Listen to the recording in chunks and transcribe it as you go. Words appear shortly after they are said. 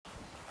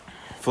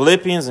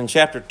Philippians in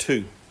chapter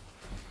 2.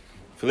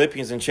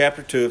 Philippians in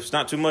chapter 2. If it's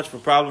not too much of a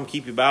problem,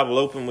 keep your Bible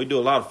open. We do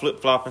a lot of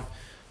flip-flopping,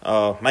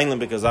 mainly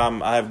because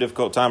I have a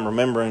difficult time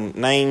remembering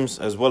names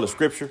as well as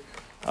Scripture.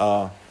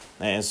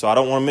 And so I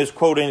don't want to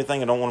misquote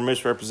anything. I don't want to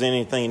misrepresent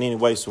anything in any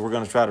way. So we're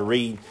going to try to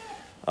read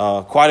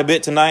quite a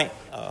bit tonight.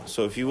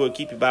 So if you would,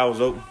 keep your Bibles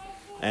open.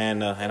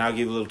 And I'll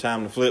give you a little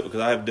time to flip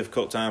because I have a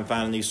difficult time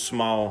finding these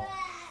small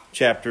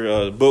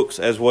chapter books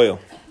as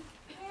well.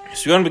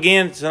 So we're going to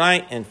begin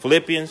tonight in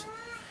Philippians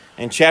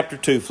in chapter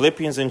 2.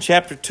 Philippians in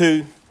chapter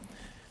 2,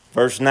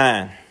 verse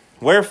 9.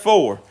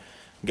 Wherefore,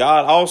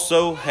 God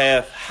also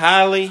hath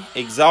highly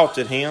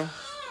exalted him,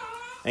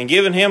 and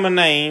given him a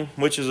name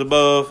which is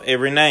above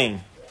every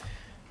name,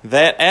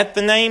 that at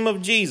the name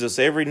of Jesus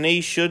every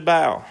knee should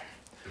bow,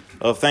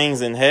 of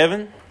things in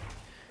heaven,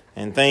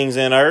 and things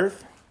in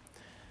earth,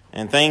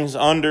 and things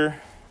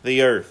under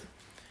the earth,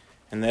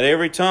 and that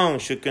every tongue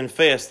should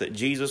confess that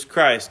Jesus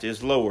Christ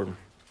is Lord,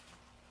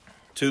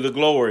 to the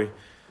glory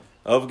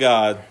of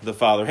God the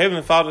Father.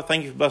 Heavenly Father,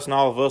 thank you for blessing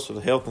all of us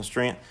with health and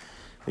strength.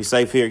 Be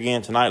safe here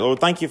again tonight.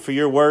 Lord, thank you for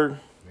your word.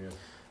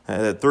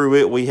 Through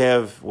it we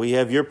have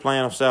your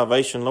plan of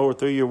salvation. Lord,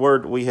 through your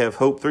word we have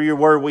hope. Through your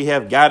word we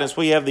have guidance.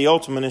 We have the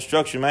ultimate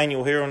instruction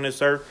manual here on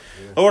this earth.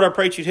 Lord, I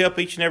pray that you'd help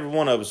each and every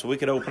one of us so we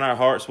could open our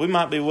hearts. We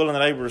might be willing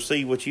and able to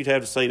receive what you'd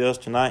have to say to us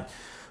tonight.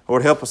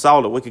 Lord, help us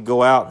all that we could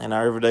go out in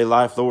our everyday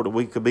life, Lord, that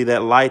we could be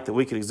that light, that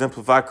we could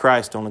exemplify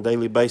Christ on a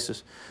daily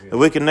basis, that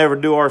we could never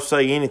do or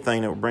say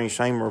anything that would bring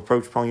shame or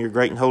reproach upon your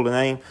great and holy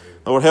name.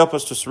 Lord, help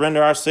us to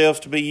surrender ourselves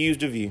to be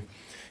used of you.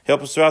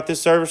 Help us throughout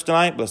this service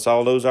tonight. Bless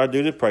all those I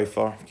do to pray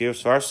for. Forgive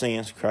us for our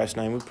sins. In Christ's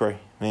name we pray.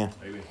 Amen.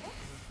 Amen.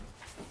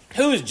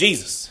 Who is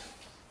Jesus?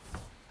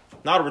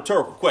 Not a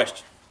rhetorical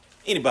question.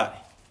 Anybody.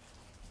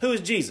 Who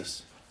is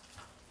Jesus?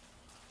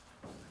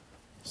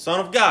 Son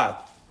of God.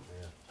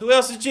 Yeah. Who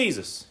else is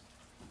Jesus?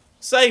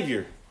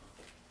 Savior.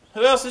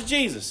 Who else is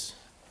Jesus?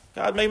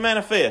 God made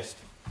manifest.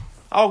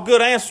 All good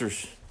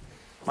answers.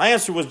 My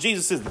answer was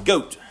Jesus is the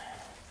GOAT.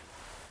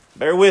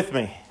 Bear with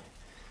me.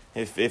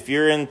 If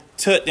you're in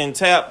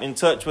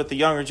touch with the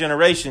younger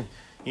generation,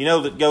 you know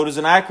that GOAT is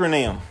an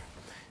acronym.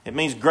 It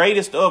means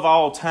greatest of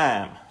all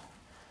time.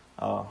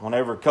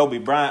 Whenever Kobe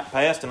Bryant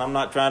passed, and I'm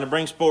not trying to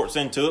bring sports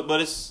into it,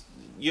 but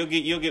you'll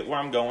get where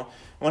I'm going.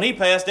 When he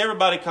passed,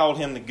 everybody called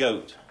him the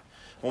GOAT.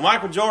 When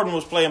Michael Jordan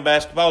was playing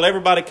basketball,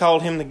 everybody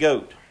called him the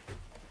GOAT.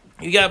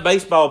 You got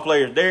baseball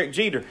players, Derek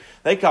Jeter,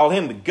 they call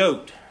him the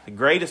GOAT, the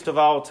greatest of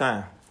all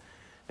time.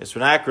 It's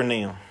an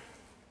acronym.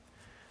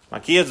 My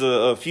kids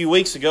a few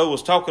weeks ago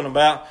was talking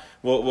about,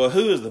 well,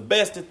 who is the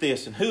best at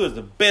this and who is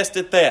the best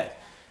at that?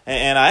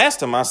 And I asked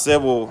them, I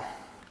said, well,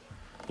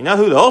 you know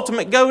who the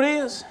ultimate GOAT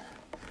is?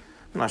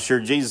 I'm not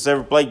sure Jesus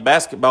ever played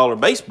basketball or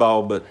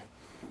baseball, but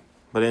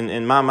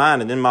in my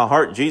mind and in my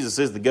heart, Jesus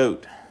is the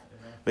GOAT.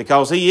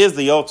 Because he is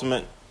the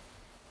ultimate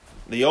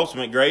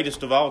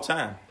greatest of all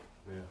time.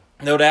 Yeah.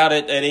 No doubt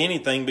at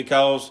anything,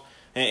 because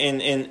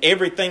in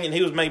everything that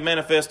he was made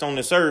manifest on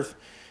this earth,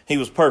 he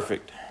was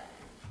perfect.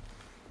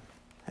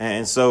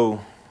 And so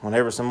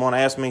whenever someone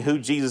asks me who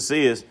Jesus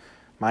is,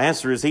 my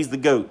answer is he's the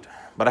GOAT.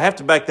 But I have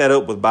to back that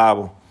up with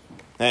Bible.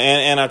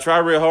 And I try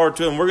real hard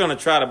to, and we're going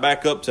to try to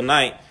back up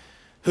tonight,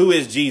 who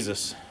is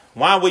Jesus?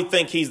 Why we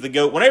think he's the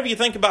GOAT. Whenever you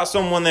think about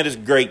someone that is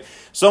great,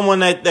 someone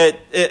that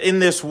in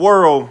this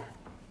world's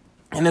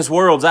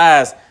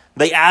eyes,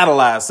 they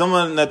idolize,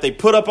 someone that they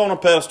put up on a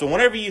pedestal.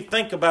 Whenever you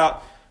think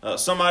about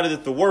somebody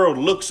that the world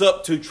looks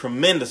up to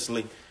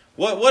tremendously,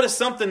 what is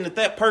something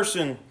that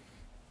person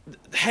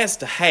has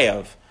to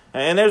have?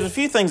 And there's a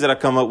few things that I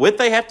come up with.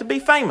 They have to be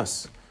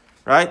famous,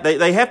 right?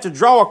 They have to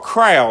draw a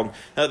crowd.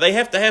 They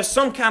have to have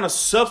some kind of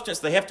substance.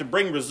 They have to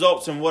bring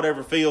results in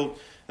whatever field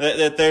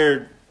that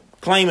they're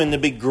claiming to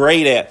be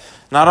great at.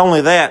 Not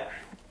only that,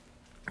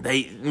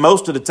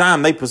 most of the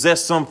time they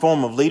possess some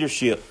form of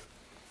leadership.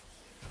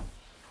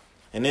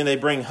 And then they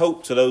bring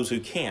hope to those who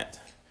can't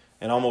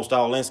in almost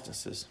all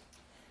instances.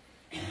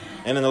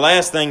 And then the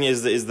last thing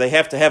is they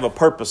have to have a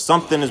purpose.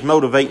 Something is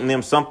motivating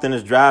them. Something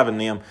is driving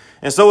them.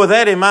 And so with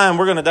that in mind,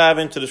 we're going to dive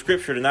into the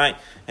scripture tonight.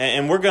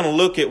 And we're going to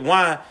look at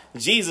why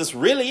Jesus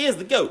really is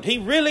the GOAT. He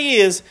really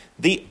is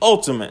the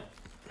ultimate.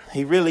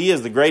 He really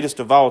is the greatest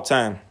of all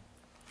time.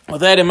 With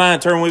that in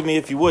mind, turn with me,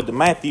 if you would, to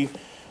Matthew.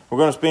 We're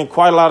going to spend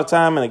quite a lot of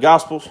time in the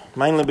Gospels,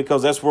 mainly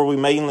because that's where we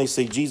mainly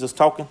see Jesus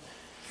talking.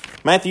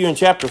 Matthew in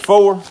chapter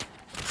 4.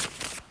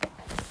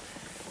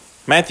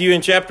 Matthew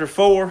in chapter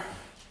 4,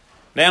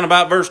 down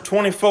about verse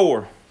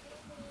 24.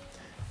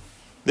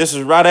 This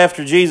is right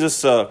after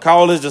Jesus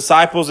called his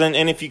disciples. And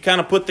if you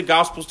kind of put the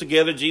Gospels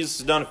together, Jesus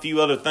has done a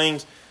few other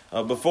things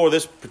before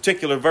this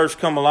particular verse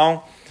come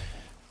along.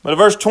 But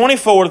verse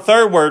 24, the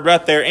third word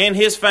right there, and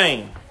his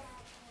fame.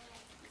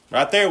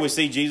 Right there we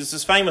see Jesus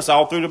is famous.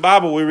 All through the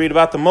Bible we read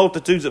about the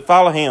multitudes that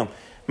follow him.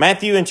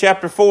 Matthew in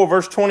chapter 4,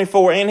 verse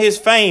 24, and his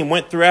fame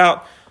went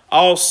throughout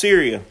all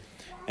Syria.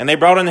 And they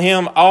brought unto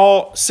him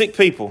all sick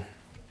people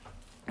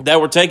that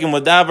were taken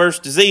with diverse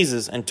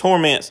diseases and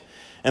torments,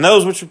 and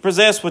those which were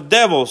possessed with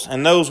devils,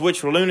 and those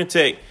which were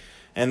lunatic,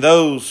 and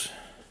those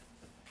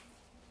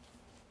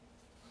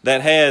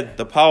that had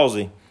the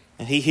palsy,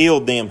 and he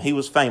healed them. He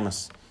was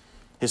famous.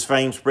 His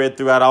fame spread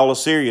throughout all of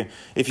Syria.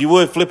 If you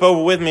would, flip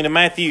over with me to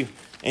Matthew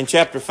in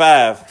chapter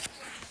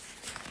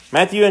 5.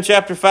 Matthew in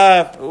chapter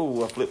 5.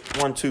 Oh, I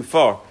flipped one too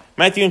far.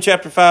 Matthew in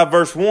chapter 5,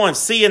 verse 1.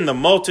 Seeing the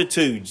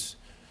multitudes.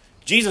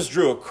 Jesus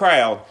drew a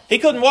crowd. He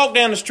couldn't walk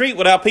down the street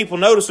without people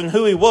noticing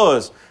who he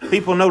was.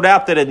 People, no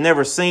doubt, that had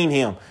never seen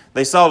him.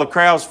 They saw the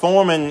crowds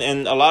form,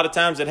 and a lot of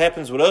times it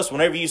happens with us.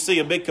 Whenever you see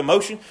a big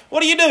commotion,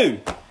 what do?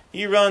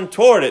 You run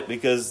toward it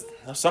because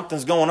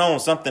something's going on,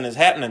 something is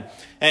happening.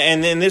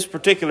 And in this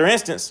particular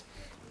instance,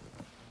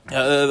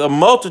 the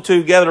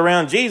multitude gathered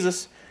around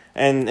Jesus,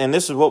 and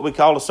this is what we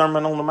call a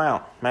Sermon on the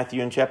Mount,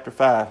 Matthew in chapter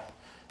 5.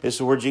 This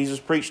is where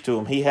Jesus preached to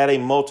them. He had a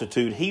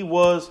multitude. He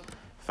was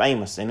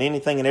famous in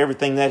anything and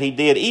everything that he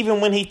did. Even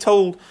when he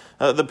told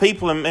the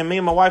people, and me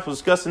and my wife were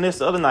discussing this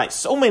the other night,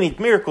 so many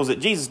miracles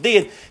that Jesus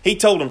did, he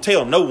told them,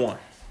 tell no one.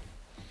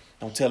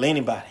 Don't tell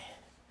anybody.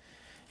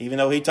 Even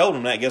though he told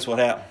them that, guess what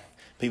happened?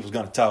 People's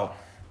going to talk.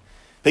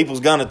 People's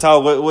going to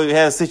talk. We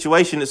had a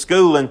situation at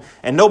school,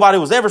 and nobody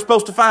was ever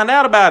supposed to find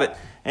out about it.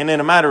 And in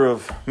a matter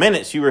of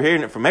minutes, you were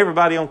hearing it from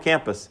everybody on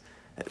campus.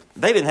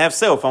 They didn't have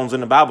cell phones in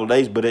the Bible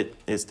days, but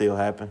it still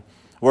happened.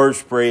 Word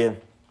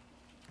spread.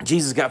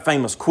 Jesus got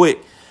famous quick.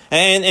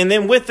 And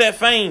then with that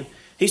fame,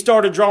 he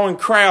started drawing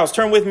crowds.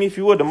 Turn with me, if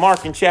you would, to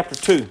Mark in chapter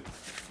 2.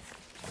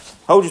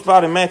 Hold your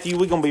spot in Matthew.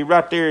 We're going to be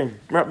right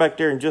back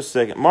there in just a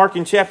second. Mark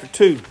in chapter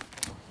 2.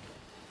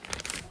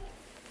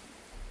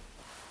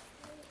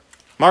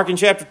 Mark in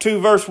chapter 2,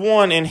 verse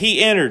 1. And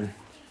he entered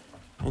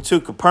into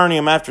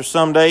Capernaum after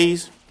some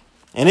days,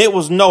 and it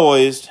was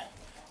noised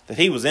that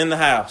he was in the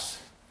house.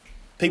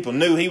 People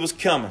knew he was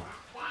coming.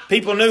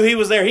 People knew he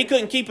was there. He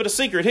couldn't keep it a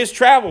secret. His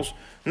travels,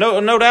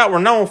 no doubt, were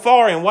known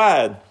far and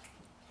wide.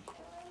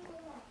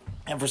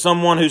 And for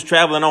someone who's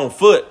traveling on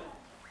foot,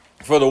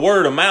 for the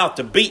word of mouth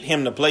to beat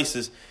him to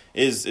places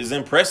is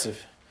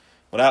impressive.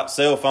 Without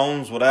cell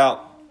phones,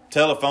 without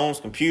telephones,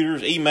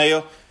 computers,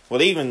 email,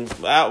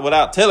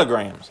 without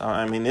telegrams.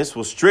 I mean, this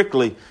was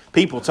strictly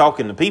people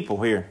talking to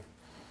people here.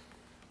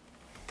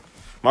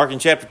 Mark in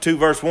chapter 2,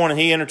 verse 1, and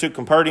he entered to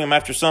Capernaum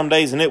after some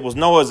days, and it was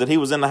noised that he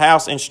was in the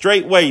house, and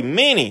straightway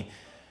many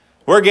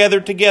were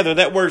gathered together.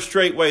 That word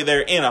straightway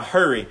there, in a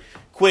hurry,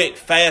 quick,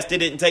 fast. It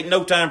didn't take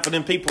no time for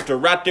them people to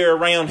right there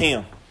around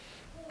him.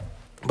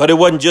 But it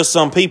wasn't just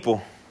some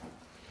people.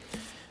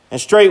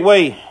 And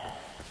straightway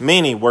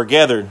many were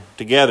gathered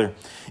together,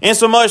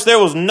 insomuch there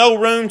was no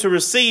room to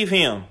receive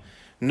him,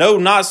 no,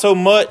 not so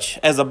much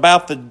as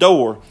about the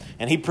door.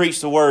 And he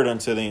preached the word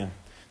unto them.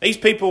 These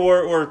people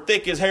were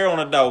thick as hair on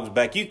a dog's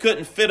back. You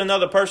couldn't fit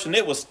another person.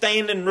 It was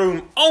standing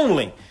room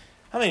only.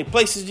 How many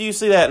places do you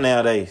see that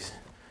nowadays?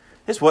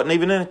 This wasn't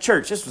even in a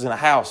church. This was in a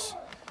house.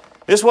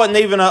 This wasn't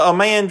even a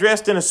man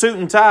dressed in a suit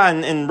and tie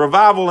and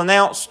revival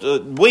announced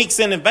weeks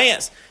in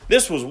advance.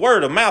 This was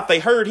word of mouth. They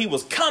heard he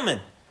was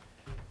coming.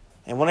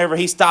 And whenever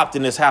he stopped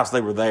in this house,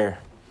 they were there.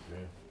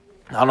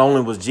 Not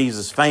only was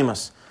Jesus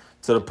famous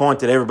to the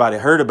point that everybody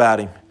heard about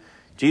him,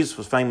 Jesus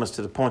was famous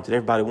to the point that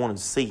everybody wanted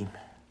to see him.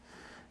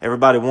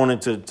 Everybody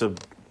wanted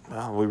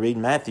we read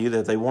in Matthew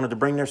that they wanted to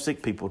bring their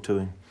sick people to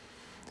him.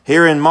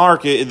 Here in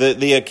Mark,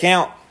 the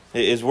account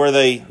is where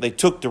they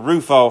took the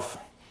roof off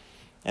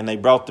and they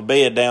brought the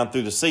bed down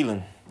through the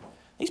ceiling.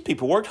 These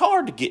people worked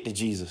hard to get to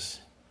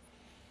Jesus.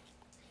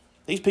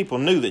 These people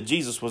knew that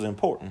Jesus was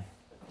important.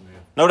 Yeah.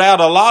 No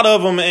doubt a lot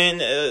of them,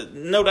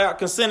 and no doubt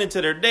consented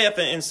to their death,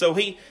 and so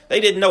they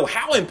didn't know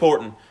how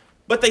important,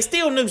 but they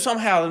still knew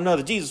somehow or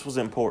another Jesus was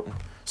important.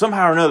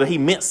 Somehow or another, he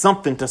meant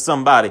something to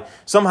somebody.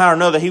 Somehow or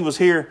another, he was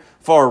here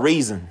for a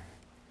reason.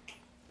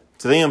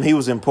 To them, he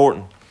was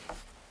important.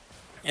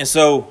 And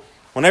so,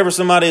 whenever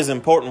somebody is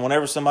important,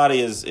 whenever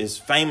somebody is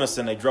famous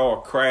and they draw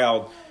a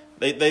crowd,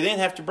 they then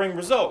have to bring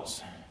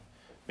results.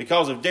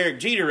 Because if Derek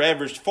Jeter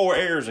averaged 4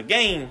 errors a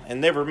game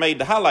and never made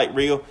the highlight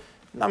reel,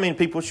 not many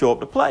people would show up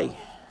to play.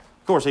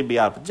 Of course, he'd be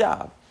out of a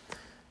job.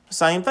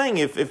 Same thing,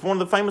 if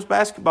one of the famous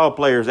basketball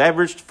players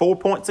averaged 4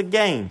 points a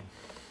game,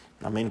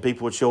 not many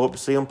people would show up to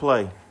see him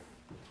play.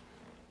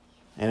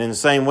 And in the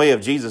same way,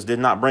 if Jesus did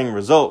not bring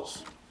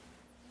results,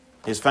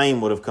 his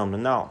fame would have come to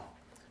naught.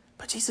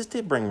 But Jesus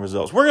did bring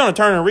results. We're going to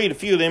turn and read a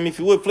few of them. If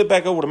you would, flip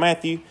back over to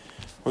Matthew.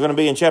 We're going to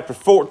be in chapter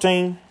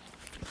 14.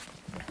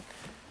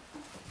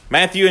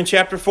 Matthew in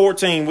chapter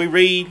 14, we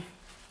read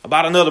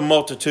about another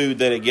multitude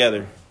that had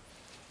gathered.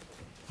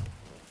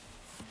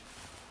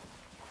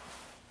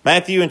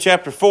 Matthew in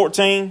chapter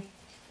 14,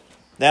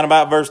 down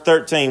about verse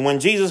 13. When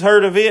Jesus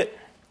heard of it,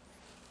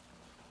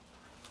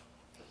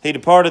 he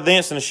departed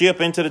thence in a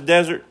ship into the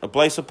desert, a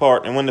place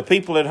apart. And when the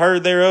people had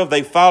heard thereof,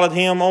 they followed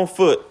him on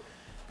foot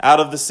out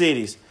of the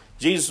cities.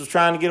 Jesus was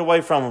trying to get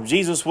away from them.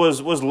 Jesus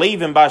was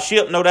leaving by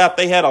ship. No doubt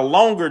they had a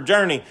longer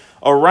journey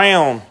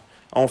around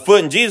on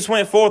foot. And Jesus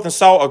went forth and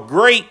saw a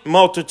great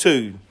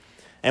multitude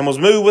and was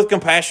moved with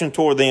compassion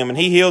toward them. And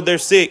he healed their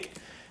sick.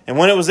 And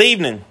when it was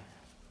evening,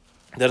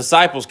 the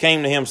disciples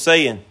came to him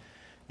saying,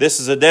 This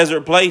is a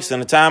desert place,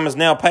 and the time is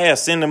now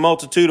past. Send the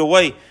multitude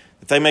away,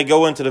 that they may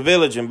go into the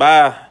village and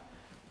buy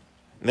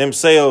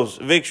themselves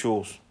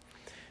victuals.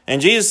 And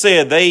Jesus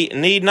said, they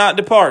need not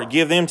depart,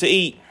 give them to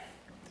eat.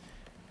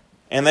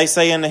 And they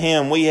say unto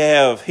him, we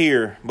have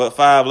here but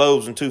 5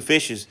 loaves and 2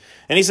 fishes.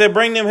 And he said,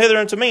 bring them hither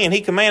unto me. And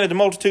he commanded the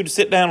multitude to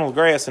sit down on the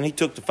grass. And he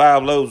took the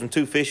 5 loaves and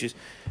 2 fishes.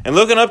 And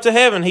looking up to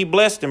heaven, he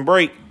blessed and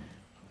brake,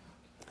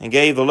 and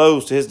gave the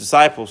loaves to his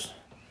disciples,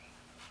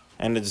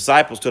 and the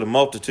disciples to the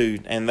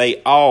multitude. And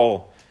they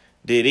all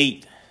did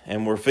eat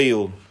and were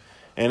filled.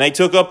 And they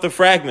took up the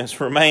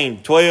fragments,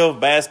 remained 12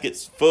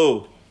 baskets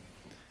full.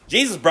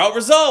 Jesus brought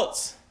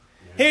results.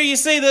 Here you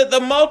see the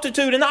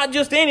multitude, and not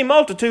just any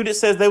multitude. It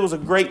says there was a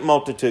great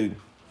multitude.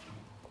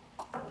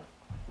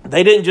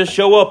 They didn't just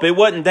show up. It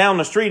wasn't down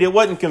the street. It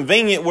wasn't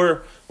convenient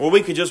where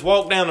we could just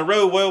walk down the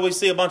road. Well, we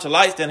see a bunch of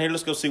lights down here.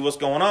 Let's go see what's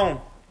going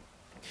on.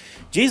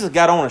 Jesus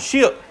got on a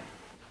ship,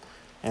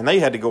 and they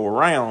had to go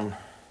around.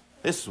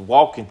 This is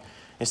walking.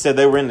 It said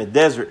they were in the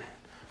desert,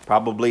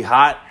 probably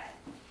hot.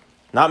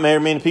 Not very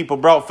many people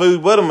brought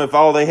food with them if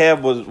all they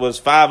had was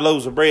 5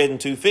 loaves of bread and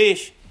 2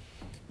 fish.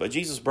 But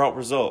Jesus brought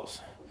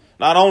results.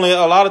 Not only,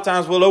 a lot of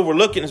times we'll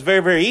overlook it, and it's very,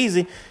 very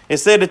easy. It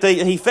said that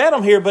he fed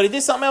them here, but he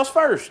did something else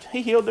first.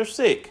 He healed their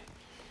sick.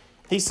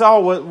 He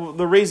saw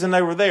the reason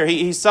they were there.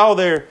 He saw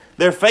their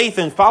faith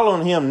in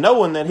following him,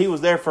 knowing that he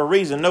was there for a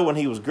reason, knowing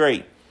he was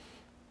great.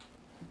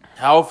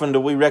 How often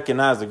do we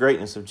recognize the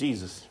greatness of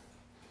Jesus?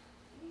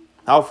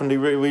 How often do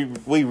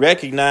we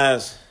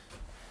recognize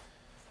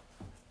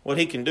what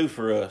he can do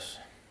for us?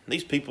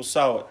 These people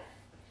saw it.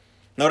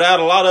 No doubt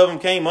a lot of them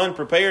came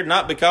unprepared,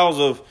 not because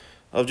of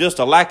just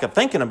a lack of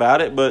thinking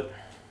about it, but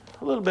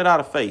a little bit out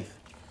of faith.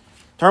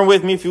 Turn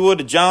with me, if you would,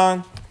 to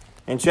John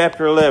in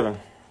chapter 11.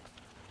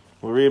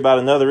 We'll read about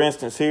another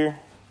instance here.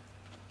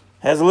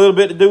 Has a little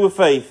bit to do with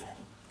faith,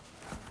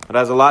 but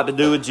has a lot to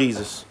do with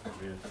Jesus.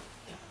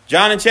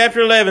 John in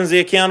chapter 11 is the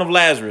account of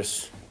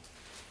Lazarus.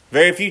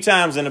 Very few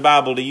times in the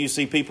Bible do you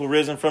see people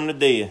risen from the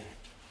dead.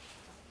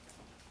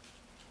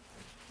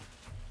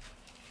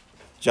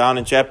 John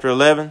in chapter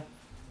 11,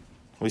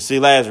 we see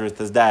Lazarus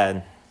has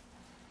died.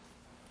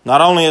 Not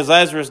only has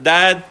Lazarus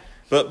died,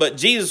 but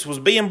Jesus was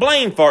being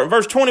blamed for it. In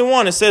verse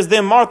 21, it says,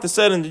 then Martha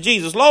said unto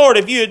Jesus, Lord,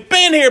 if you had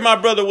been here, my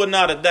brother would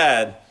not have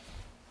died.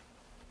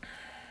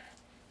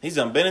 He's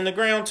done been in the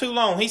ground too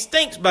long. He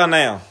stinks by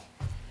now.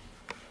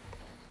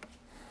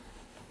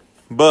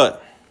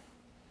 But,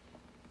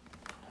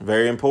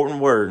 very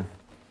important word.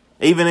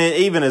 Even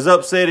as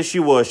upset as she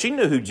was, she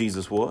knew who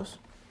Jesus was.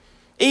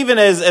 Even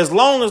as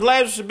long as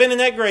Lazarus had been in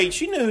that grave,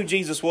 she knew who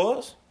Jesus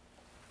was.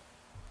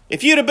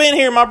 If you'd have been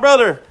here, my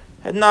brother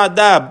had not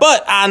died.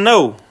 But I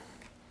know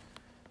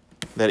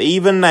that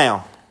even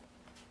now,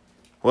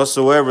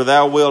 whatsoever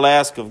thou wilt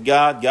ask of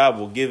God, God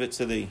will give it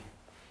to thee.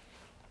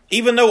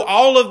 Even though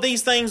all of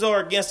these things are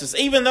against us,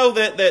 even though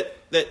that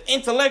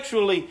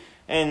intellectually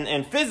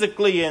and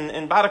physically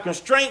and by the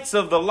constraints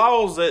of the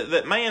laws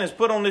that man has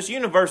put on this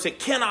universe, it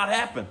cannot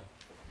happen.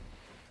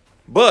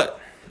 But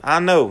I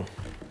know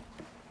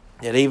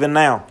that even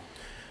now,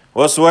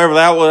 whatsoever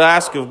thou wilt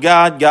ask of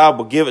God, God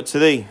will give it to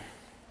thee.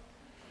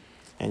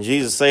 And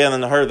Jesus saith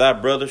unto her, thy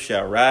brother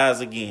shall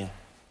rise again.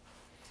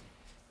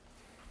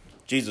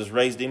 Jesus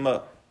raised him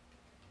up.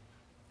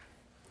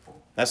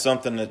 That's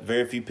something that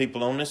very few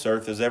people on this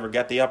earth has ever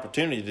got the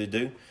opportunity to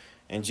do.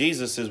 And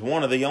Jesus is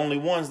one of the only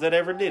ones that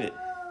ever did it.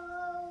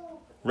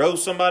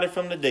 Rose somebody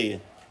from the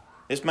dead.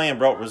 This man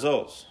brought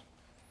results.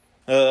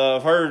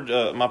 I've heard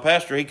my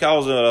pastor, he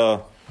calls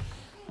it,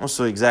 what's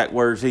the exact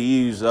words he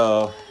used?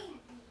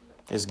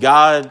 Is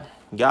God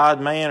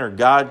man or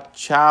God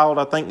child,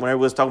 I think, whenever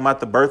we was talking about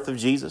the birth of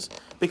Jesus.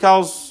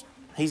 Because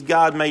he's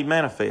God made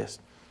manifest.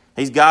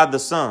 He's God the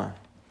Son.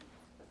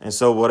 And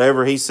so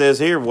whatever he says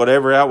here,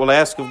 whatever I will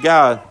ask of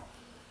God,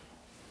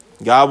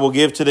 God will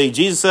give to thee.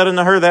 Jesus said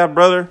unto her, thy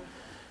brother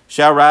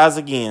shall rise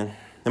again.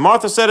 And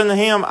Martha said unto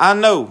him, I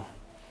know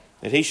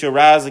that he shall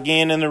rise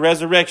again in the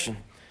resurrection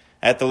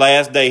at the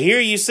last day. Here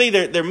you see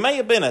there may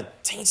have been a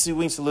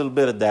teensy-weensy little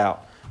bit of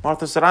doubt.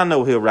 Martha said, I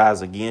know he'll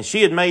rise again.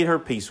 She had made her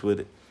peace with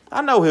it.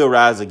 I know he'll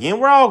rise again.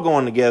 We're all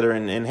going together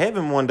in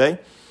heaven one day.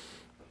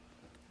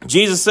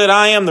 Jesus said,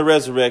 I am the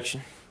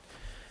resurrection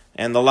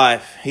and the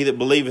life. He that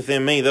believeth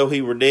in me, though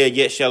he were dead,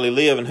 yet shall he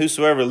live. And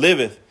whosoever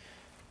liveth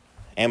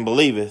and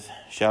believeth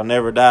shall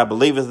never die.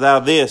 Believest thou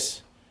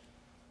this?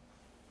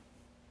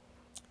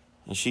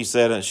 And she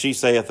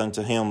saith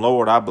unto him,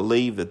 Lord, I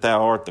believe that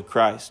thou art the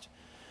Christ,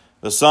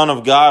 the Son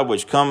of God,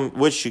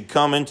 which should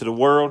come into the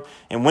world.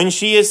 And when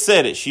she had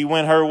said it, she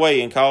went her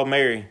way and called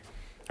Mary,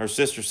 her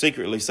sister,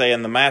 secretly,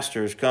 saying, the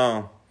Master is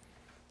come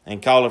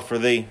and calleth for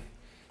thee.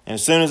 And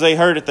as soon as they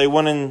heard it, they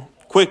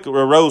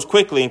arose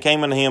quickly and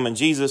came unto him. And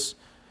Jesus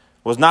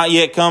was not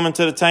yet come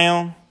into the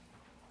town,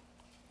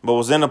 but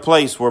was in a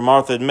place where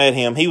Martha had met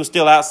him. He was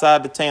still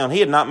outside the town. He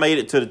had not made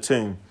it to the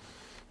tomb.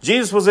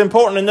 Jesus was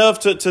important enough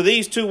to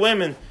these two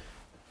women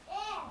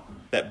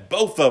that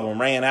both of them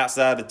ran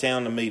outside the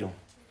town to meet him.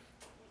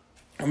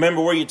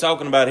 Remember where you're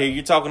talking about here.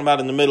 You're talking about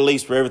in the Middle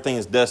East where everything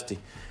is dusty,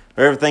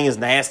 where everything is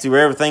nasty,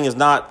 where everything is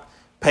not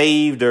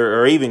paved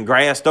or even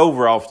grassed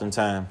over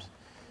oftentimes.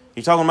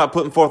 You're talking about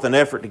putting forth an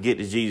effort to get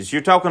to Jesus.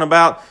 You're talking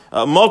about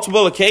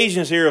multiple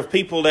occasions here of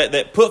people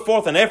that put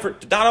forth an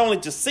effort to not only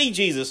to see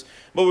Jesus,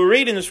 but we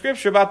read in the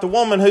scripture about the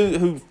woman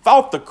who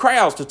fought the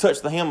crowds to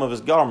touch the hem of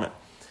his garment.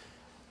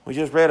 We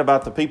just read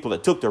about the people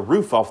that took the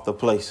roof off the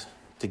place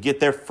to get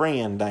their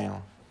friend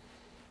down.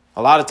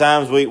 A lot of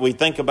times we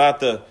think about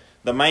the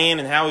man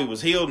and how he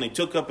was healed and he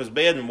took up his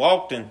bed and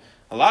walked, and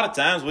a lot of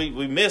times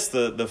we miss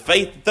the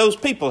faith that those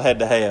people had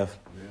to have.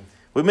 Yeah.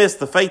 We miss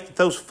the faith that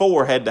those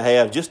four had to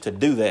have just to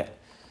do that.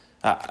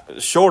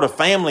 Short of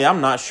family,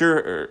 I'm not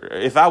sure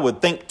if I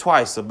would think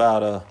twice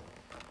about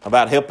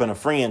helping a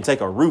friend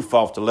take a roof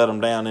off to let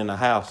them down in the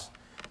house,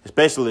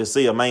 especially to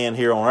see a man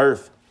here on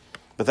earth.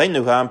 But they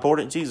knew how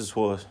important Jesus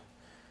was.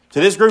 To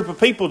this group of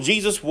people,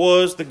 Jesus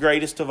was the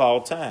greatest of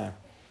all time.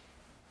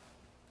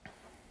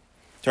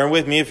 Turn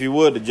with me, if you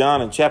would, to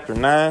John in chapter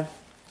 9.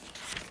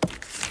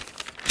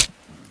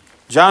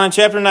 John in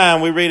chapter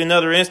 9, we read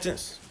another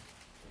instance.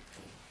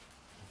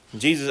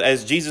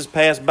 As Jesus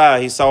passed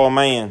by, he saw a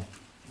man,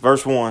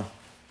 verse 1,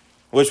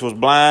 which was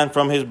blind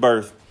from his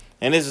birth.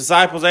 And his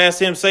disciples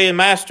asked him, saying,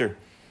 Master,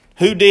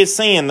 who did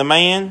sin, the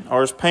man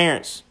or his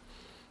parents,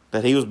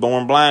 that he was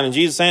born blind? And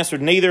Jesus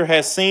answered, Neither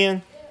has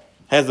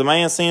the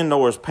man sinned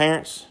nor his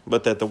parents,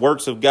 but that the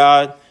works of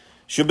God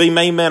should be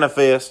made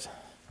manifest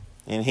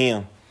in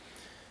him.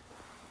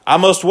 I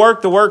must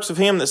work the works of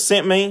him that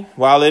sent me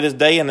while it is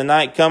day, and the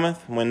night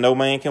cometh when no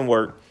man can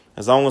work.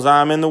 As long as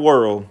I am in the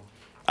world,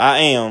 I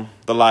am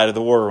the light of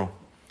the world.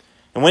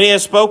 And when he had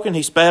spoken,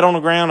 he spat on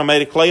the ground and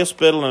made a clay of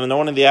spittle and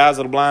anointed the eyes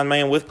of the blind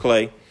man with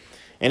clay.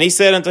 And he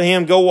said unto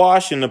him, Go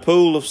wash in the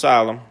pool of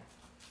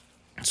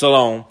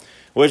Siloam,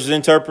 which is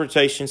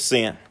interpretation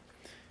sent.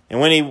 And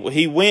when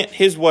he went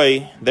his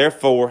way,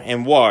 therefore,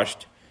 and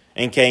washed,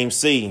 and came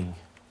seeing.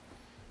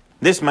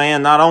 This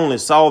man not only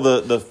saw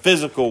the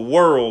physical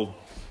world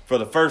for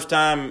the first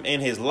time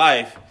in his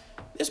life,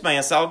 this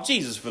man saw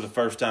Jesus for the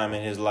first time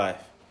in his life.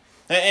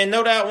 And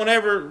no doubt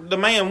whenever the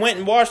man went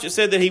and washed, it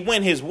said that he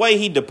went his way.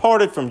 He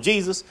departed from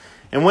Jesus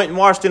and went and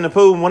washed in the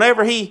pool. And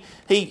whenever he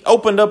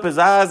opened up his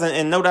eyes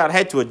and no doubt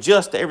had to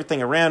adjust to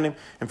everything around him.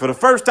 And for the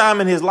first time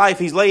in his life,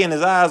 he's laying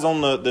his eyes on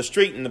the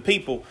street and the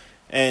people.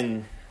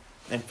 And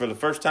for the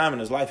first time in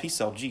his life, he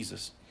saw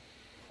Jesus.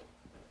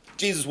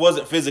 Jesus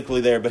wasn't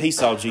physically there, but he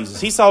saw Jesus.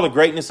 He saw the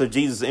greatness of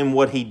Jesus in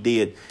what he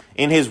did,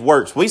 in his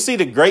works. We see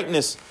the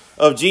greatness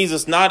of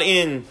Jesus not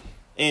in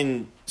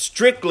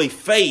strictly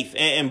faith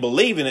and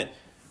believing it.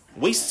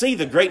 We see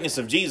the greatness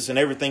of Jesus in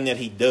everything that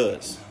he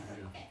does.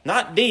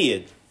 Not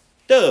did,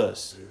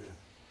 does.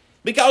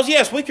 Because,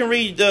 yes, we can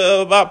read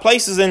about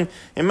places in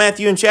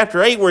Matthew in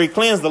chapter 8 where he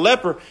cleansed the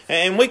leper.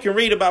 And we can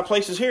read about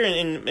places here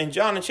in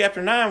John in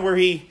chapter 9 where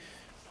he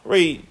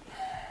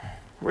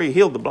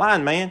healed the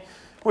blind man,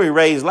 where he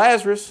raised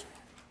Lazarus.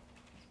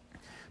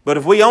 But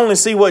if we only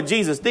see what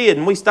Jesus did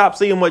and we stop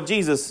seeing what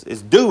Jesus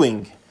is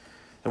doing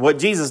and what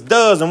Jesus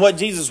does and what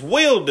Jesus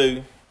will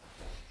do,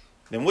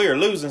 then we are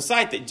losing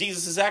sight that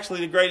Jesus is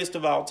actually the greatest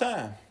of all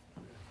time.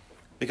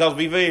 Because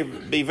be very,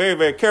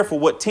 very careful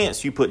what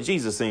tense you put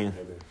Jesus in.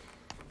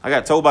 I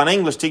got told by an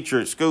English teacher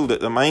at school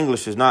that my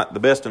English is not the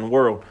best in the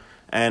world.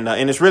 And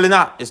it's really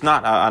not. It's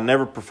not. I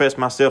never professed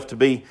myself to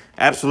be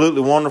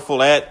absolutely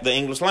wonderful at the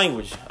English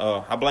language.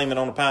 I blame it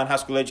on the Pine High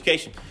School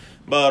education.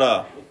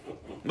 But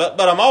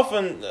I'm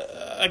often,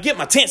 I get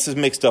my tenses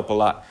mixed up a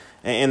lot.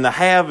 And the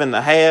have and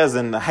the has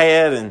and the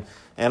had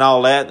and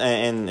all that.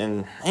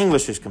 And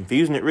English is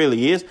confusing. It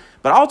really is.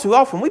 But all too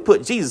often we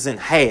put Jesus in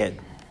had.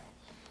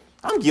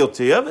 I'm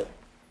guilty of it.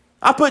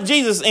 I put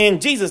Jesus in,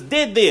 Jesus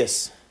did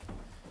this.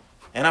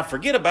 And I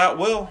forget about,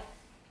 well,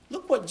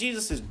 look what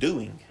Jesus is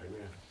doing.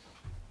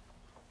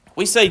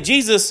 We say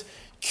Jesus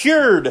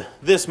cured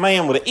this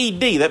man with an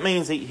ED. That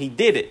means he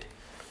did it.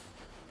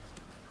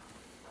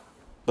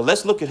 But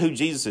let's look at who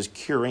Jesus is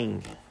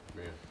curing.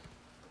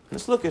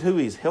 Let's look at who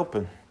he's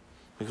helping.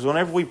 Because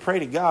whenever we pray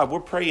to God, we're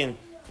praying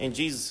in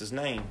Jesus'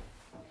 name.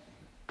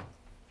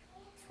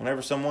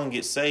 Whenever someone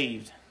gets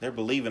saved, they're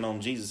believing on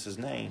Jesus'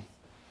 name.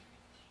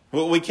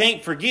 Well, we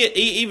can't forget,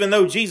 even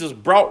though Jesus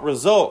brought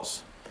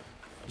results,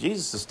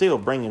 Jesus is still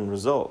bringing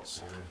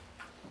results.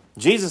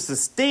 Jesus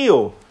is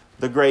still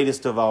the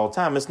greatest of all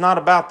time. It's not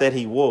about that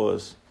he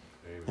was.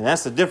 And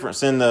that's the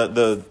difference in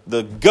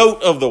the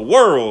goat of the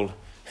world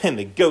and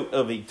the goat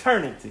of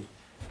eternity.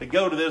 The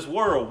goat of this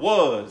world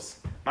was.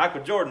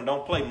 Michael Jordan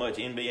don't play much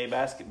NBA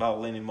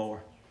basketball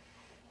anymore.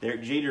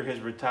 Derek Jeter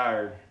has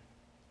retired.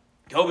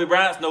 Kobe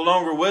Bryant's no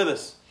longer with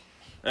us.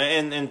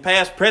 And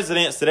past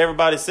presidents that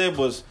everybody said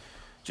was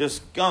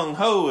just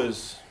gung-ho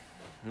is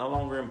no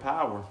longer in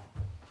power.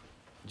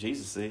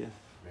 Jesus is.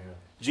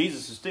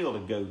 Jesus is still the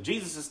GOAT.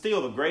 Jesus is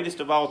still the greatest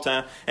of all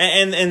time.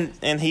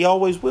 And he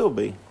always will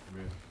be.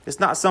 Amen. It's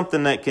not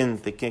something that can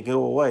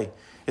go away.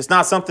 It's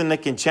not something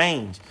that can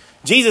change.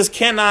 Jesus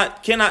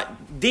cannot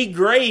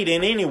degrade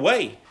in any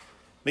way.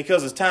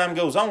 Because as time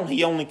goes on,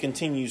 he only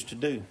continues to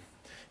do.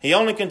 He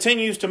only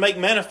continues to make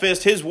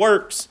manifest his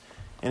works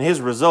and his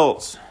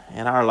results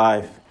in our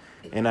life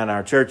and in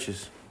our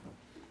churches.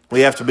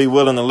 We have to be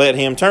willing to let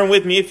him. Turn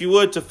with me, if you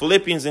would, to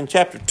Philippians in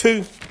chapter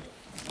 2.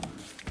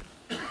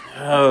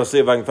 Let's see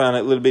if I can find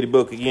that little bitty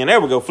book again.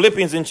 There we go.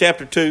 Philippians in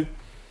chapter 2.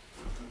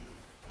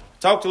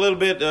 Talked a little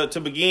bit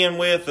to begin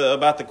with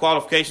about the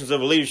qualifications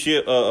of a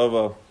leadership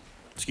of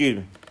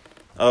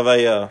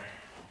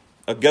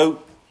a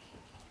goat,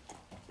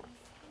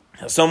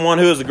 someone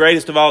who is the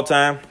greatest of all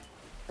time.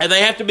 And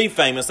they have to be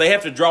famous. They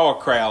have to draw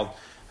a crowd,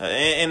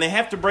 and they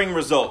have to bring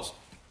results.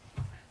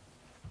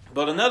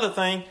 But another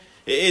thing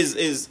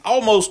is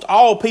almost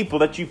all people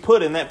that you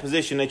put in that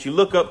position that you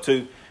look up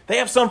to, they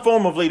have some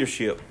form of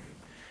leadership.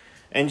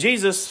 And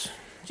Jesus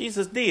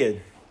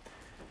did.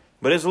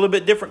 But it's a little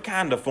bit different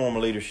kind of form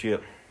of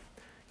leadership.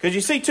 Because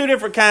you see two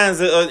different kinds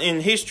in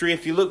history,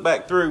 if you look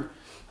back through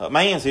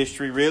man's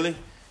history, really.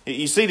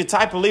 You see the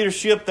type of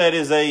leadership that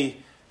is a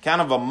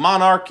kind of a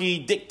monarchy,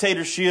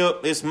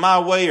 dictatorship, it's my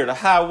way or the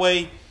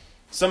highway.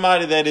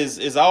 Somebody that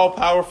is all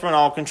powerful and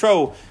all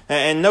control.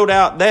 And no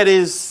doubt that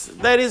is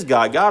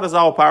God. God is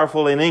all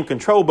powerful and in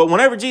control. But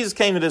whenever Jesus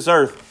came to this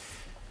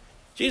earth,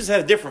 Jesus had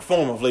a different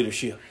form of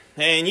leadership.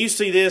 And you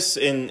see this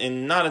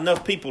in not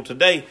enough people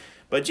today.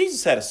 But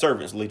Jesus had a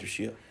servant's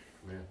leadership.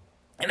 Yeah.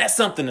 And that's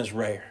something that's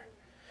rare.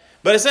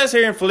 But it says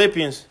here in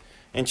Philippians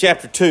in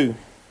chapter 2.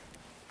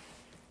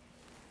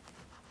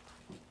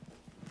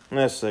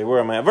 Let's see, where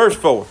am I at? Verse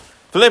 4.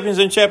 Philippians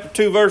in chapter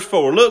 2, verse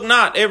 4. Look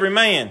not every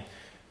man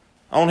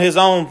on his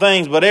own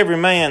things, but every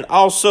man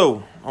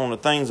also on the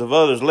things of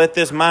others. Let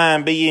this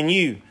mind be in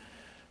you,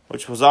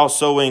 which was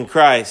also in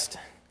Christ,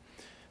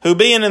 who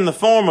being in the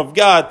form of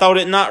God, thought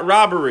it not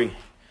robbery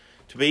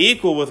to be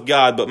equal with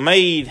God, but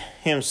made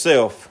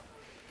himself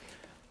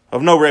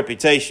of no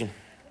reputation,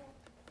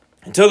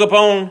 and took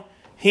upon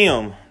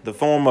him the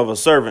form of a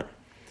servant,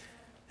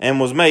 and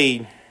was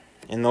made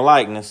in the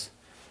likeness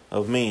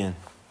of men.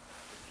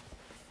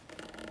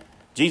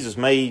 Jesus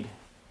made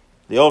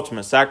the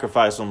ultimate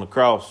sacrifice on the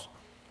cross.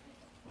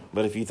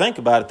 But if you think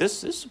about it,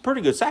 this is a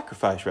pretty good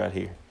sacrifice right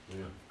here.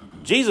 Yeah.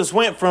 Jesus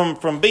went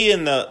from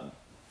being the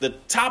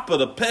top of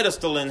the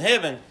pedestal in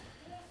heaven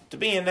to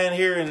being down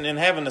here and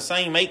having the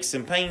same aches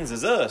and pains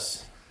as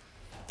us,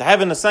 to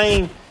having the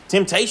same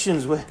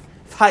temptations with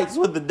fights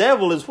with the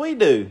devil as we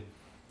do.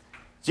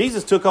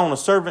 Jesus took on a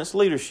servant's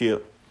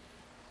leadership.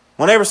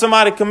 Whenever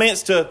somebody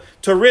commenced to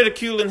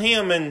ridiculing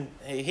him, and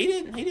he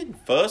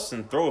didn't fuss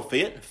and throw a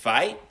fit and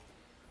fight.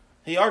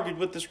 He argued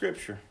with the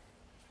Scripture.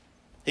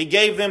 He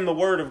gave them the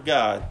Word of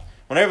God.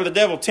 Whenever the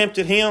devil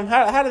tempted him,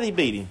 how did he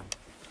beat him?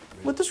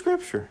 With the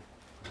Scripture.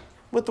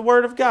 With the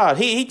Word of God.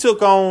 He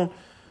took on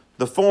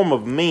the form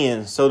of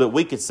men so that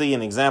we could see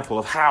an example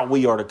of how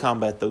we are to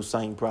combat those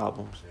same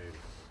problems.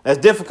 As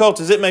difficult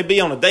as it may be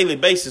on a daily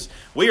basis,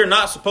 we are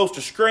not supposed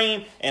to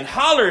scream and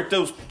holler at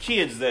those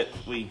kids that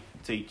we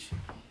teach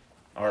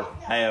or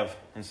have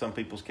in some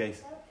people's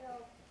case.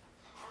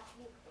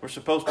 We're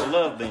supposed to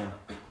love them.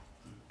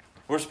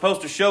 We're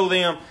supposed to show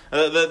them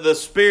the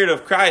Spirit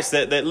of Christ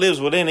that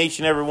lives within each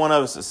and every one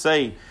of us that's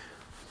saved.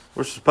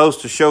 We're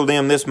supposed to show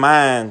them this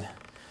mind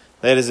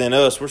that is in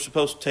us. We're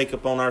supposed to take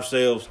upon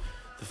ourselves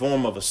the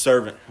form of a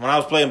servant. When I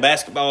was playing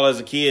basketball as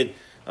a kid,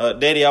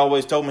 Daddy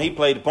always told me he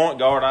played the point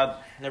guard. I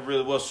never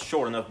really was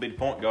short enough to be the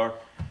point guard.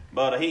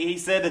 But he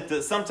said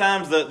that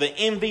sometimes the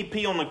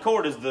MVP on the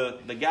court is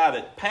the guy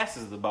that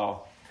passes the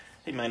ball.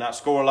 He may not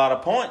score a lot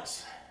of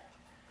points,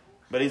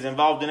 but he's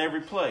involved in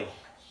every play.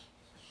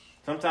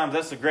 Sometimes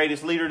that's the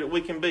greatest leader that we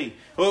can be.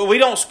 We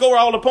don't score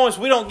all the points.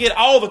 We don't get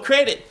all the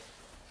credit.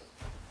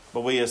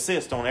 But we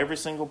assist on every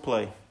single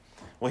play.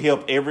 We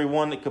help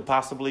everyone that could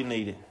possibly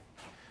need it.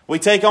 We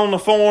take on the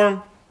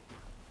form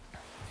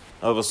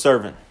of a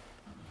servant.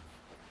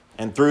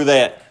 And through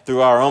that,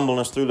 through our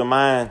humbleness, through the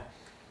mind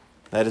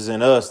that is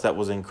in us, that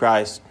was in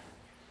Christ,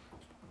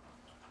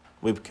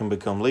 we can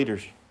become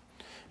leaders.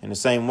 In the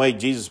same way,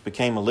 Jesus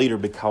became a leader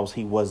because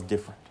he was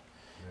different.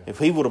 If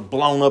he would have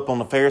blown up on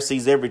the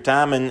Pharisees every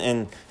time,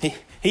 and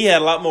he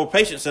had a lot more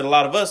patience than a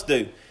lot of us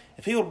do.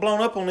 If he would have blown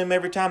up on them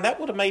every time, that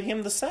would have made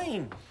him the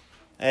same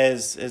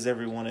as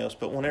everyone else.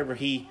 But whenever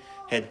he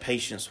had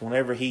patience,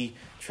 whenever he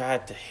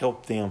tried to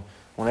help them,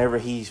 whenever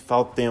he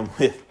fought them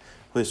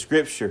with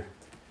Scripture,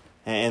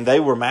 and they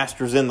were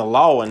masters in the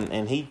law,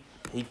 and he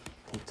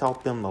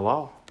taught them the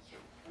law,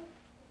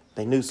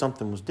 they knew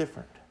something was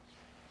different.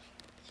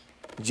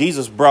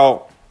 Jesus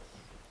brought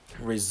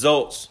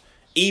results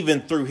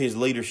even through his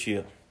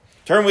leadership.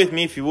 Turn with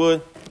me, if you would,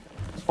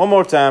 one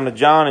more time to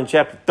John in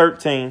chapter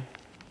 13.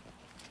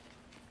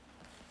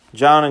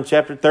 John in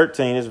chapter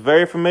 13 is a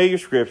very familiar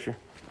scripture.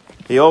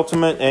 The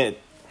ultimate, and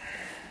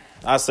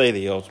I say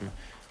the ultimate,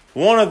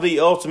 one of the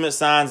ultimate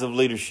signs of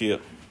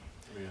leadership.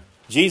 Yeah.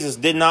 Jesus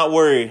did not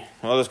worry.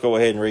 Well, let's go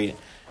ahead and read it.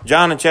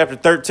 John in chapter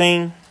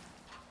 13,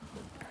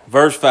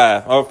 verse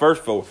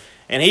 4.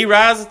 And he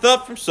riseth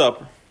up from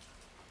supper,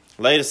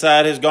 laid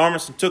aside his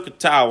garments, and took a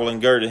towel,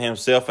 and girded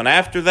himself. And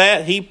after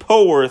that he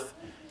poureth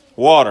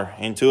water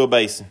into a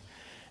basin,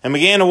 and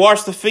began to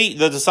wash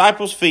the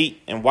disciples' feet,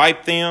 and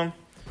wiped them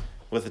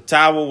with the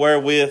towel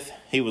wherewith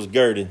he was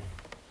girded.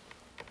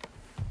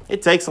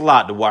 It takes a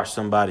lot to wash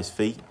somebody's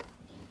feet.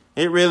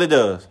 It really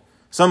does.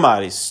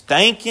 Somebody's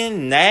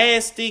stinking,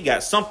 nasty,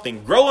 got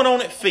something growing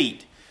on its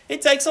feet.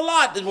 It takes a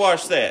lot to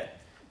wash that.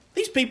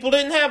 These people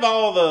didn't have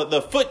all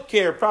the foot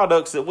care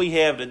products that we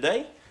have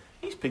today.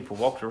 These people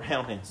walked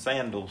around in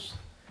sandals.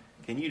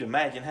 Can you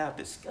imagine how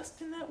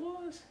disgusting that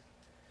was?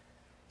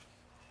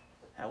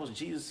 That was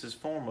Jesus'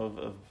 form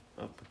of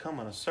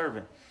becoming a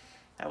servant.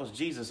 That was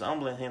Jesus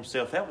humbling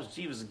himself. That was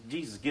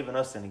Jesus giving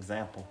us an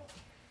example.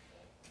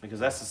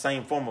 Because that's the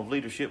same form of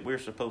leadership we're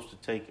supposed to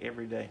take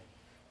every day.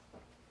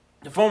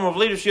 The form of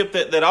leadership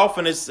that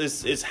often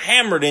is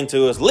hammered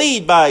into us.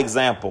 Lead by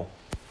example.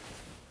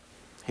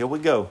 Here we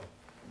go.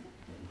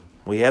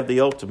 We have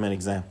the ultimate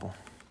example.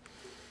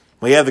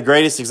 We have the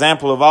greatest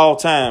example of all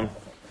time.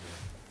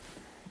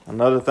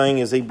 Another thing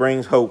is he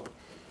brings hope.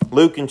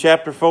 Luke in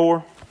chapter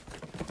 4.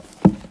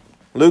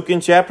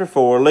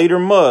 A leader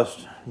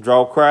must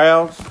draw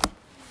crowds.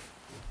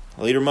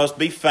 A leader must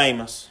be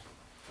famous.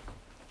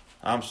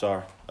 A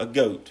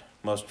goat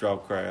must draw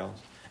crowds.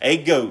 A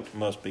goat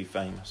must be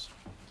famous.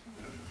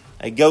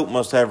 A goat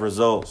must have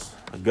results.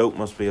 A goat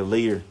must be a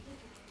leader.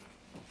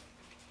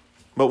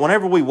 But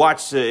whenever we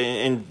watch,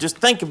 and just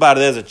think about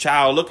it as a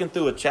child, looking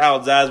through a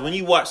child's eyes, when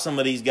you watch some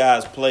of these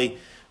guys play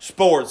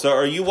sports,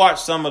 or you watch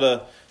some of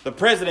the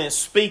presidents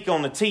speak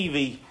on the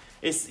TV,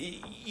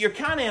 you're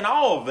kind of in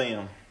awe of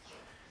them.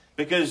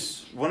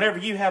 Because whenever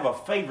you have a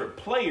favorite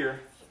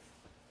player,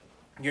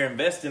 you're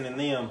investing in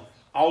them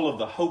all of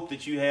the hope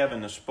that you have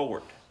in the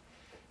sport.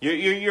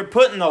 You're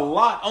putting a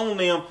lot on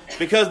them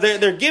because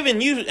they're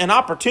giving you an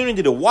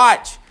opportunity to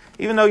watch,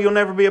 even though you'll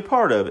never be a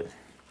part of it.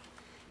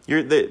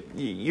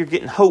 You're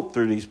getting hope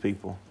through these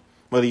people,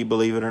 whether you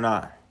believe it or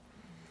not.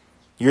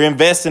 You're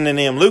investing in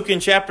them. Luke in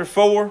chapter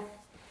 4,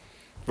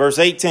 verse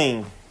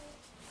 18.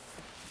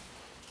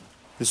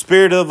 The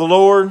Spirit of the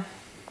Lord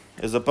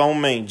is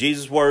upon me.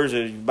 Jesus' words,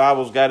 the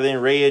Bible's got it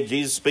in red.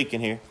 Jesus speaking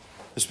here.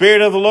 The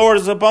Spirit of the Lord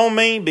is upon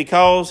me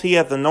because he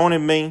hath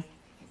anointed me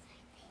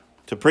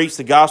to preach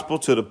the gospel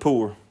to the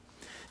poor.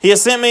 He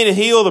has sent me to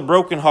heal the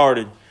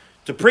brokenhearted,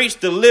 to preach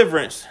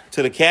deliverance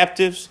to the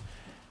captives,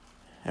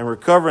 and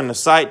recovering the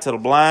sight to the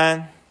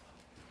blind,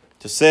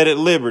 to set at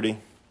liberty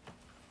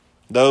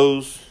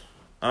them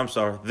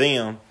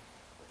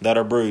that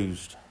are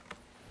bruised.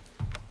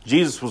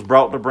 Jesus was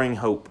brought to bring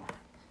hope,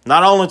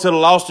 not only to the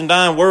lost and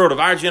dying world of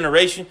our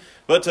generation,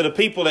 but to the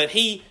people that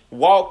he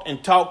walked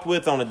and talked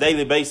with on a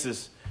daily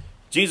basis.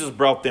 Jesus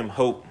brought them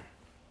hope.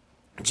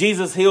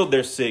 Jesus healed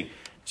their sick.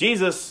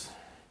 Jesus,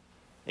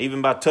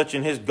 even by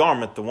touching his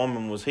garment, the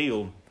woman was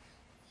healed.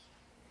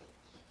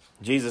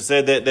 Jesus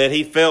said that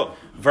he felt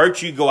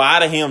virtue go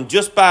out of him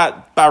just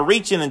by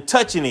reaching and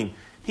touching him.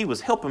 He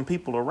was helping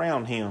people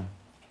around him,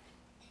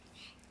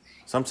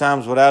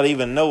 sometimes without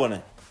even knowing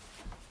it.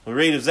 We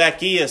read of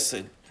Zacchaeus.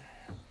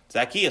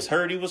 Zacchaeus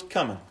heard he was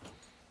coming.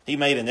 He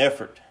made an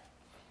effort.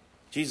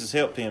 Jesus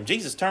helped him.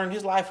 Jesus turned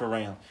his life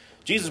around.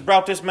 Jesus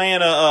brought this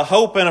man a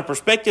hope and a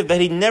perspective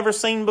that he'd never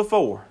seen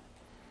before.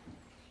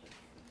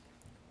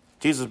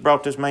 Jesus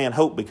brought this man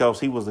hope because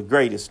he was the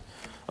greatest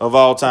of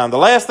all time. The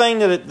last thing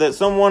that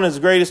someone is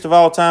the greatest of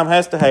all time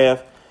has to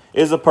have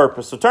is a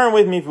purpose. So turn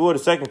with me, if you would,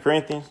 to 2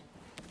 Corinthians.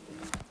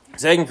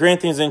 2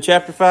 Corinthians in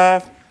chapter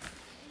 5.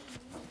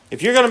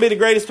 If you're going to be the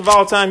greatest of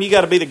all time, you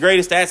got to be the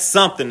greatest at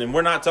something. And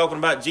we're not talking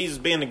about Jesus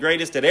being the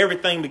greatest at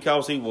everything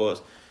because he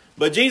was.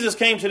 But Jesus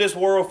came to this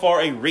world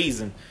for a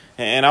reason.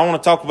 And I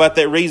want to talk about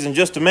that reason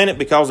just a minute,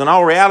 because in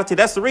all reality,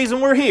 that's the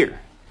reason we're here.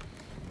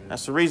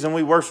 That's the reason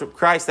we worship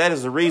Christ. That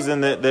is the reason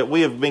that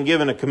we have been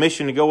given a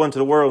commission to go into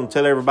the world and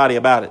tell everybody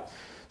about it.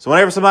 So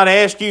whenever somebody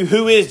asks you,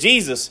 who is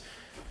Jesus?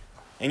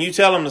 And you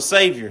tell them the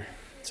Savior.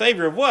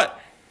 Savior of what?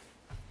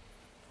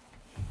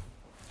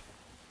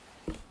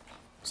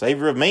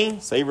 Savior of me?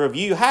 Savior of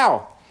you?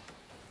 How?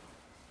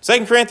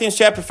 2 Corinthians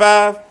chapter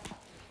 5,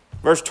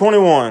 verse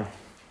 21.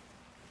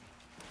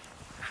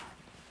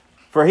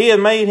 For he had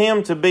made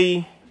him to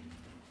be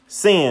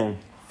sin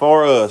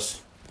for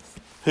us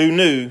who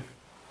knew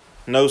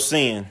no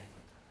sin,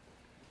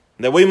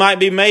 that we might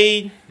be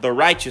made the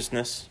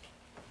righteousness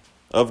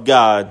of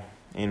God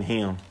in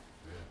him.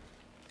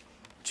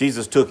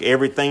 Jesus took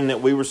everything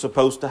that we were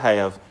supposed to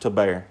have to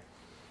bear.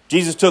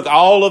 Jesus took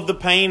all of the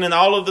pain and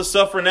all of the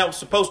suffering that was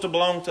supposed to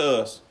belong to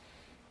us.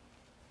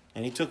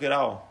 And he took it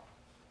all.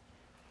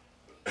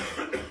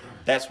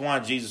 That's why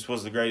Jesus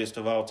was the greatest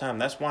of all time.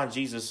 That's why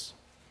Jesus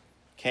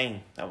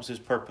came. That was his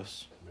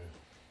purpose.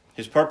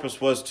 His purpose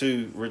was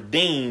to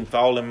redeem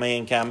fallen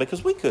mankind,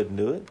 because we couldn't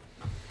do it.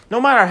 No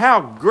matter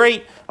how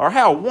great or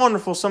how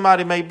wonderful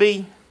somebody may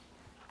be,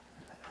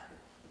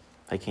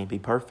 they can't be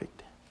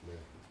perfect.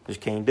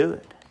 Just can't do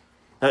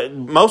it.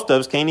 Most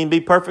of us can't even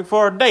be perfect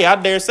for a day. I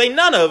dare say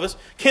none of us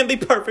can be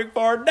perfect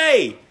for a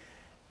day.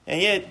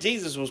 And yet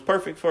Jesus was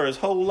perfect for his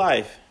whole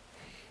life,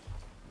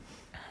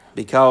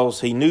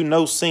 because he knew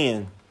no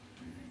sin,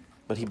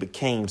 but he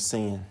became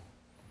sin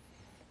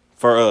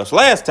for us.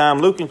 Last time,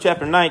 Luke in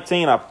chapter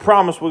 19, I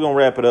promise we're going to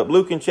wrap it up.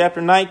 Luke in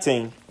chapter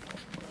 19.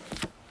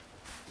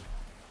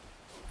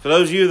 For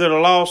those of you that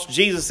are lost,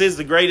 Jesus is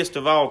the greatest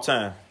of all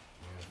time.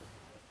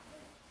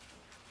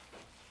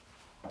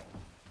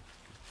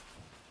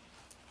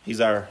 He's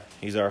our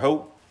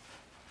hope.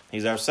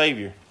 He's our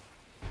Savior.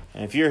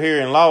 And if you're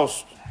here and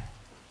lost,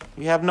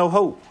 you have no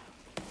hope.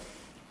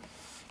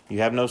 You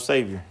have no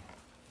Savior.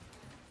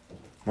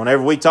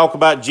 Whenever we talk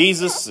about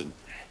Jesus,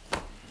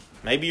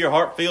 maybe your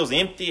heart feels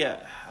empty.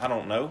 I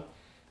don't know.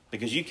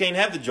 Because you can't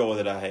have the joy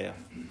that I have.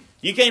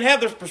 You can't have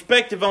this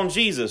perspective on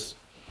Jesus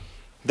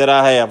that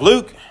I have.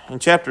 Luke in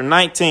chapter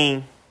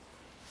 19,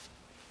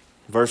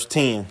 verse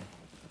 10.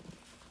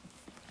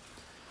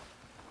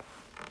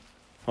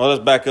 Well,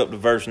 let's back up to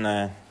verse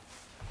 9.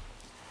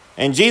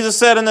 And Jesus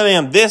said unto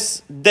them,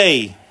 this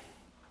day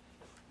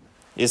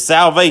is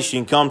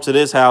salvation come to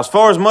this house,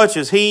 for as much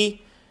as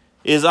he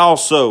is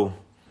also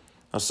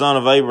a son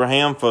of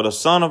Abraham, for the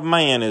Son of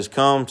Man is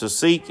come to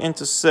seek and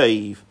to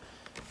save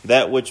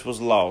that which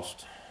was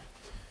lost.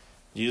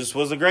 Jesus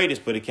was the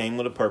greatest, but he came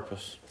with a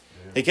purpose.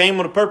 He came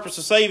with a purpose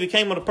to save. He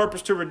came with a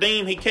purpose to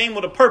redeem. He came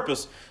with a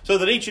purpose so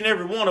that each and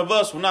every one of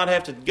us will not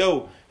have to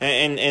go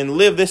and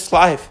live this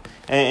life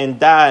and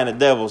die in the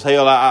devil's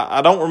hell.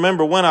 I don't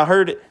remember when I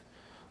heard it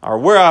or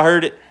where I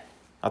heard it.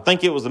 I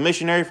think it was a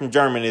missionary from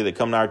Germany that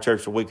come to our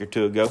church a week or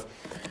two ago.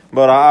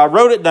 But I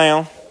wrote it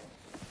down,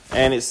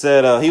 and it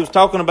said he was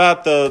talking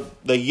about the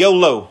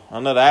YOLO,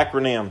 another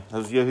acronym.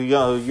 Those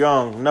who's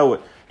young know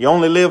it. You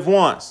only live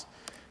once.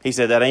 He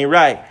said, that ain't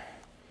right.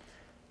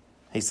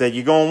 He said,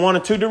 you're going one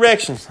of two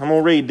directions. I'm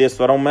going to read this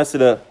so I don't mess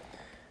it up.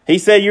 He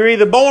said, you're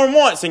either born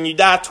once and you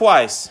die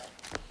twice,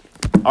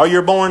 or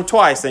you're born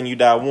twice and you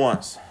die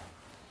once.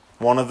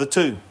 One of the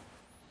two.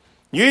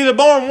 You're either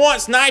born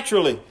once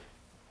naturally,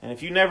 and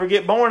if you never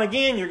get born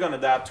again, you're going to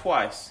die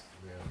twice.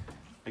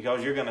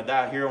 Because you're going to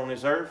die here on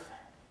this earth,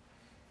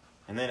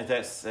 and then at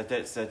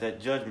that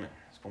judgment,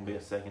 it's going to be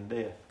a second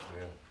death.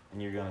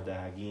 And you're going to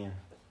die again.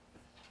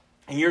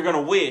 And you're going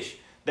to wish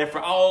that for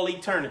all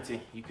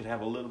eternity, you could have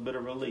a little bit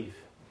of relief.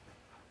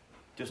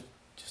 Just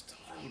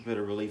a little bit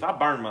of relief. I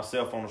burned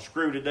myself on a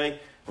screw today.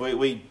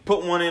 We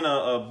put one in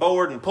a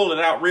board and pulled it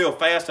out real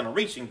fast, and I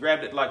reached and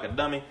grabbed it like a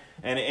dummy,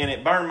 and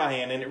it burned my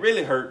hand, and it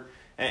really hurt.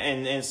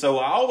 And so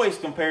I always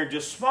compare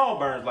just small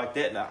burns like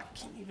that. Now, I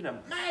can't even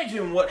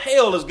imagine what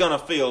hell is going to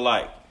feel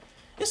like.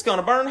 It's going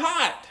to burn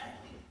hot.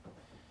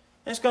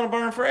 It's going to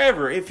burn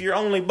forever if you're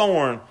only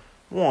born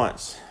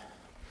once.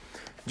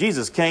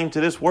 Jesus came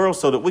to this world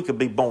so that we could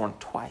be born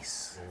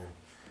twice.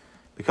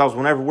 Because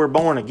whenever we're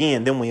born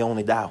again, then we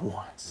only die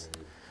once.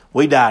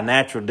 We die a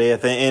natural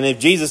death. And if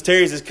Jesus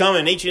tarries his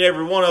coming, each and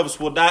every one of us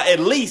will die at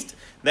least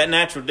that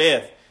natural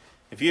death.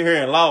 If you're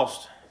here and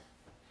lost,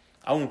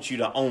 I want you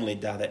to only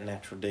die that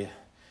natural death.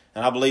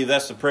 And I believe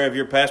that's the prayer of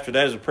your pastor.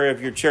 That is the prayer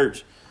of your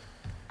church.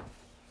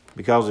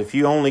 Because if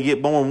you only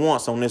get born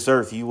once on this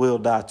earth, you will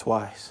die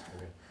twice.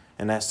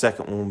 And that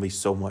second one will be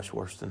so much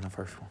worse than the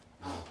first one.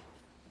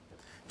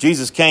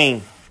 Jesus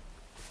came,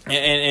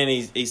 and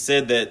he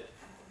said that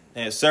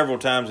several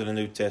times in the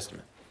New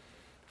Testament.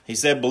 He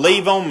said,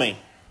 believe on me.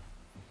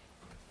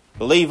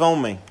 Believe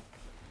on me.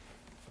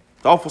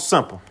 It's awful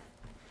simple.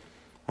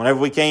 Whenever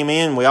we came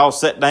in, we all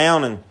sat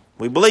down and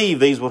we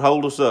believed these would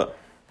hold us up.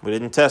 We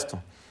didn't test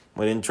them.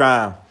 We didn't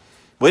try them.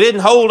 We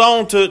didn't hold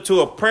on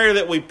to a prayer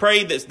that we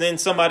prayed that then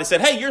somebody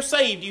said, hey, you're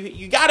saved.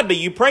 You got to be.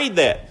 You prayed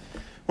that.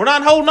 We're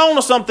not holding on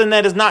to something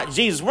that is not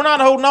Jesus. We're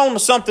not holding on to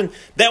something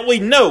that we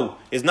know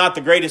is not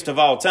the greatest of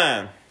all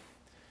time.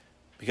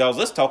 Because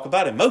let's talk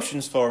about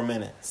emotions for a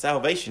minute.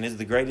 Salvation is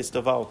the greatest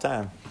of all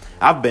time.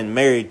 I've been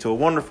married to a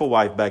wonderful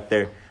wife back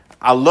there.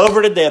 I love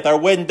her to death. Our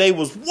wedding day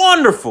was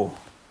wonderful.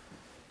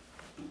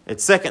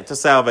 It's second to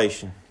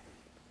salvation.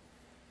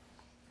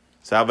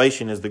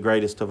 Salvation is the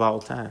greatest of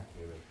all time.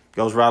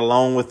 Goes right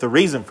along with the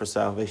reason for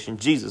salvation.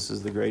 Jesus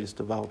is the greatest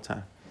of all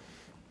time.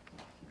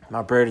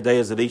 My prayer today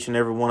is that each and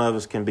every one of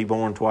us can be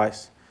born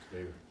twice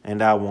and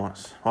die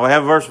once. Well, we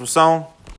have a verse of a song.